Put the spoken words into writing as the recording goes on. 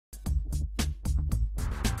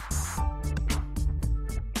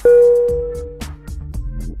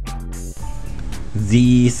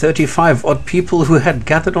The 35-odd people who had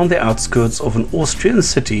gathered on the outskirts of an Austrian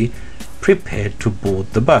city prepared to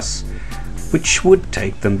board the bus, which would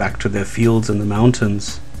take them back to their fields in the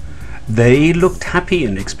mountains. They looked happy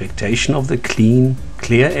in expectation of the clean,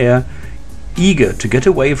 clear air, eager to get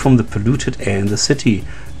away from the polluted air in the city,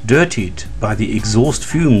 dirtied by the exhaust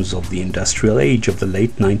fumes of the industrial age of the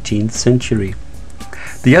late 19th century.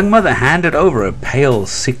 The young mother handed over a pale,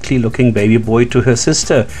 sickly-looking baby boy to her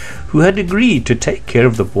sister, who had agreed to take care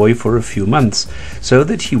of the boy for a few months, so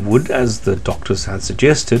that he would, as the doctors had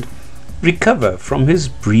suggested, recover from his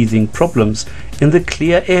breathing problems in the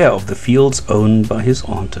clear air of the fields owned by his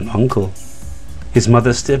aunt and uncle. His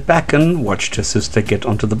mother stepped back and watched her sister get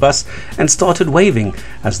onto the bus and started waving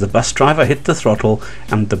as the bus driver hit the throttle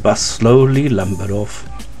and the bus slowly lumbered off.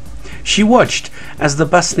 She watched as the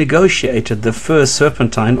bus negotiated the first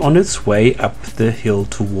serpentine on its way up the hill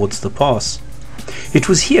towards the pass. It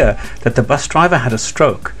was here that the bus driver had a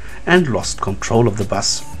stroke and lost control of the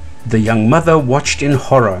bus. The young mother watched in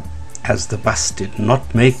horror as the bus did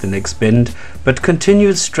not make the next bend but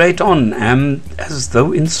continued straight on and, as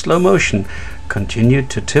though in slow motion, continued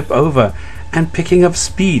to tip over and, picking up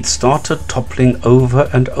speed, started toppling over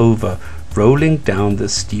and over, rolling down the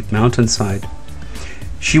steep mountainside.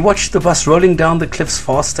 She watched the bus rolling down the cliffs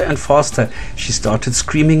faster and faster. She started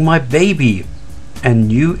screaming, "My baby!" and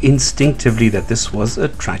knew instinctively that this was a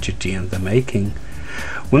tragedy in the making.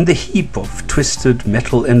 When the heap of twisted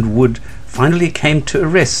metal and wood finally came to a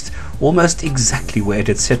rest, almost exactly where it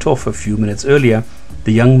had set off a few minutes earlier,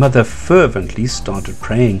 the young mother fervently started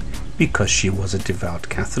praying, because she was a devout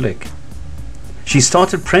Catholic. She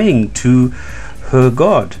started praying to her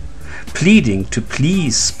God, pleading to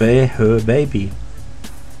please spare her baby.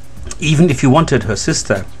 Even if you wanted her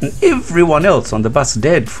sister and everyone else on the bus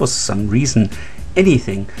dead for some reason,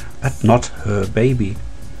 anything but not her baby.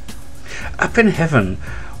 Up in heaven,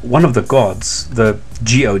 one of the gods, the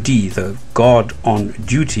God, the God on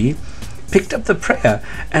duty, picked up the prayer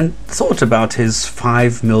and thought about his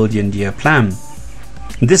 5-million-year plan.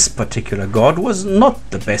 This particular God was not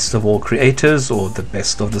the best of all creators, or the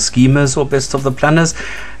best of the schemers, or best of the planners,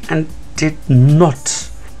 and did not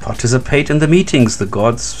participate in the meetings the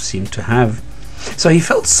gods seemed to have. So he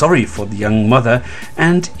felt sorry for the young mother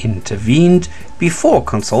and intervened before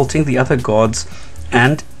consulting the other gods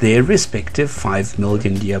and their respective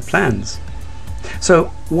 5-million-year plans. So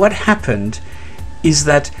what happened is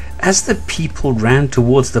that as the people ran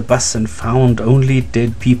towards the bus and found only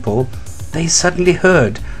dead people, they suddenly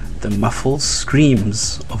heard the muffled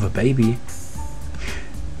screams of a baby.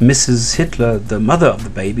 Mrs. Hitler, the mother of the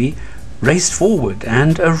baby, raced forward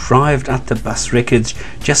and arrived at the bus wreckage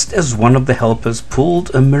just as one of the helpers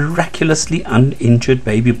pulled a miraculously uninjured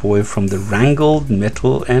baby boy from the wrangled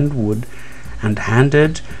metal and wood and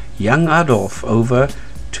handed young Adolf over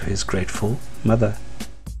to his grateful mother.